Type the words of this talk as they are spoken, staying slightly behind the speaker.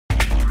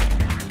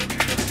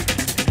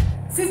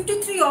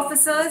53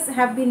 officers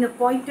have been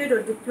appointed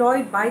or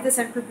deployed by the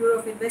Central Bureau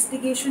of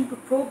Investigation to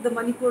probe the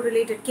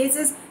Manipur-related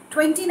cases.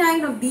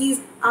 29 of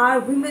these are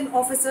women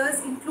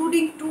officers,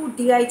 including 2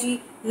 DIG,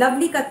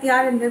 Lovely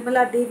Katyar and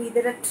Nirmala Devi.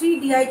 There are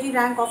 3 DIG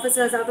rank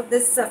officers out of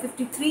this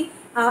 53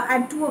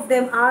 and 2 of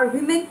them are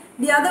women.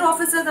 The other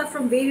officers are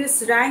from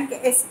various rank,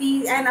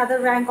 SPs and other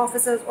rank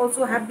officers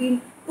also have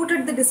been put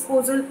at the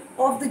disposal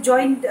of the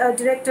Joint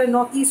Director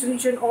Northeast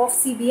Region of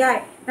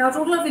CBI. Now, a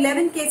total of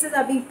 11 cases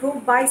are being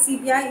probed by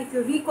CBI. If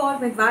you recall,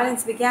 when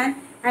violence began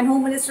and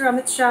Home Minister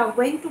Amit Shah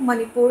went to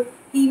Manipur,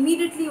 he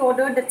immediately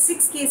ordered that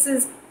 6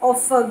 cases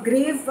of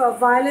grave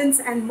violence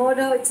and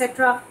murder,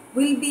 etc.,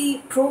 will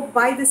be probed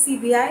by the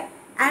CBI.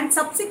 And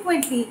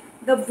subsequently,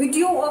 the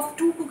video of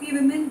 2 Kuki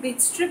women being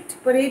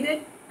stripped,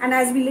 paraded, and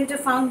as we later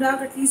found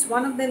out, at least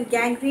one of them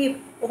gang rape,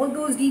 all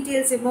those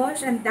details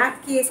emerged, and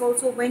that case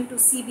also went to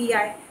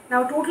CBI.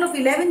 Now, a total of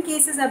 11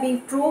 cases are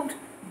being probed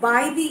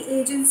by the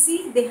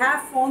agency. They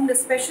have formed a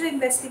special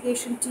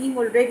investigation team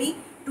already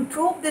to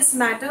probe this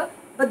matter.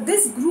 But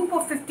this group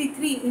of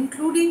 53,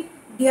 including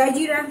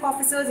DIG rank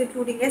officers,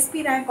 including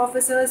SP rank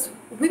officers,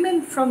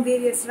 women from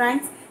various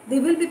ranks, they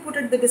will be put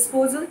at the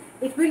disposal.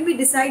 It will be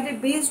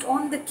decided based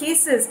on the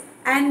cases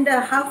and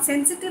how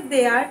sensitive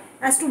they are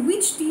as to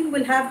which team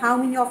will have how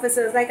many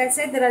officers. Like I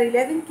said, there are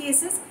 11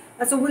 cases.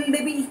 So will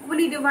they be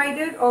equally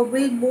divided, or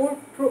will more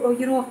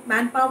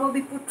manpower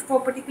be put for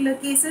particular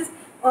cases?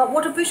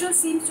 What officials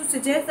seems to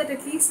suggest that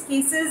at least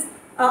cases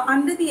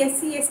under the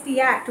SC/ST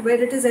Act,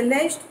 where it is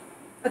alleged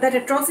that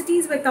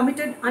atrocities were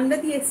committed under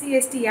the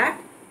SC/ST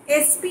Act,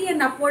 SP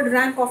and upward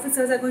rank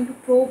officers are going to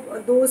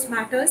probe those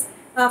matters.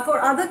 For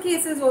other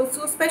cases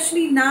also,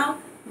 especially now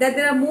that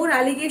there are more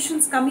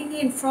allegations coming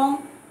in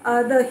from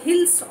the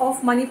hills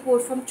of Manipur,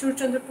 from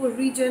Churchandrapur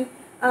region,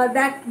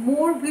 that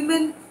more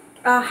women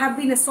have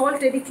been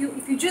assaulted. If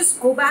you just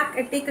go back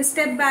and take a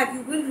step back,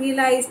 you will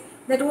realize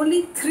that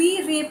only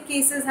 3 rape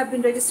cases have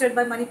been registered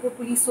by Manipur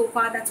police so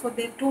far. That's what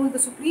they've told the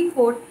Supreme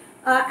Court.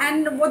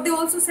 And what they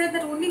also said,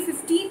 that only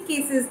 15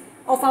 cases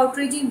of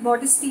outraging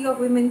modesty of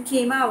women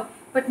came out.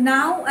 But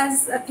now,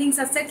 as things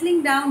are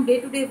settling down,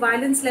 day-to-day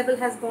violence level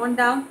has gone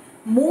down,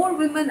 more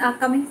women are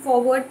coming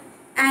forward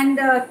and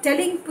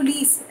telling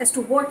police as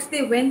to what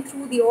they went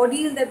through, the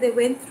ordeal that they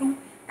went through.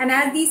 And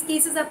as these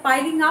cases are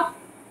piling up,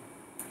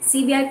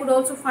 CBI could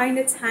also find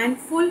its hand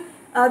full.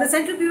 The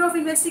Central Bureau of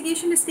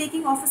Investigation is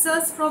taking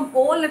officers from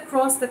all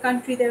across the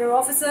country. There are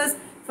officers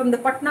from the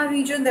Patna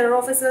region, there are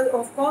officers,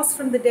 of course,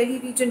 from the Delhi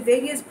region,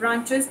 various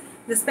branches,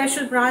 the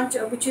special branch,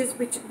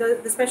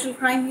 the special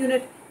crime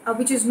unit,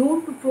 which is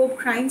known to probe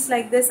crimes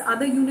like this,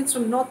 other units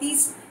from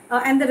Northeast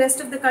and the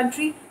rest of the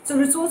country. So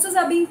resources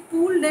are being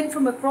pooled in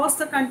from across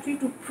the country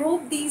to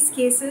probe these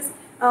cases.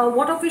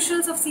 What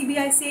officials of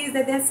CBI say is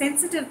that they are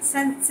sensitive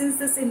since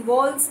this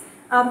involves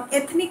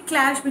ethnic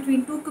clash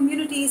between 2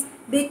 communities.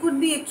 They could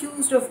be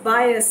accused of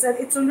bias.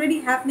 It's already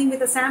happening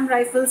with Assam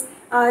Rifles.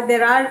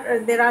 There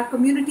are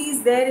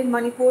communities there in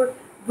Manipur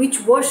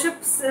which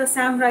worships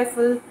Assam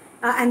Rifle,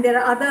 and there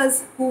are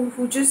others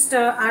who just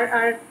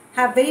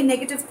have very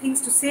negative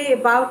things to say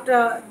about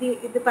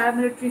the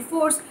paramilitary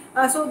force.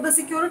 So the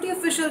security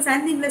officials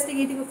and the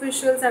investigating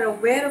officials are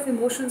aware of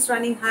emotions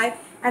running high,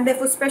 and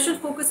therefore special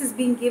focus is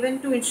being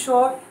given to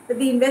ensure that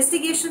the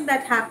investigation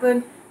that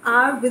happened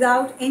are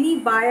without any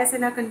bias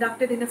and are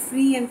conducted in a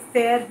free and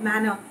fair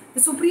manner. The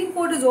Supreme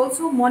Court is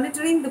also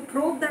monitoring the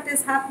probe that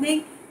is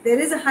happening. There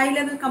is a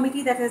high-level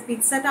committee that has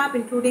been set up,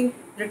 including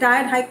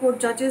retired High Court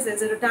judges.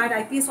 There's a retired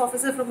IPS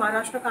officer from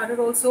Maharashtra cadre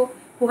also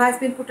who has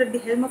been put at the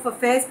helm of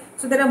affairs.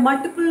 So there are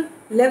multiple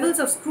levels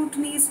of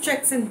scrutinies,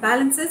 checks and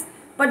balances.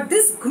 But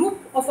this group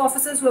of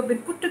officers who have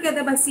been put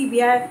together by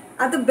CBI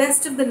are the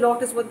best of the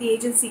lot, is what the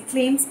agency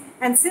claims.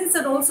 And since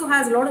it also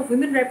has a lot of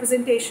women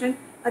representation,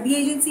 the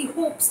agency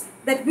hopes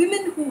that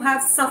women who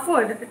have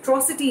suffered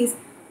atrocities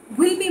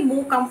will be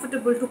more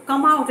comfortable to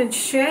come out and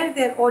share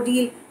their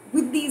ordeal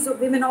with these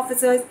women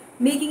officers,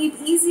 making it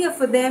easier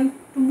for them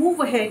to move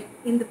ahead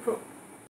in the probe.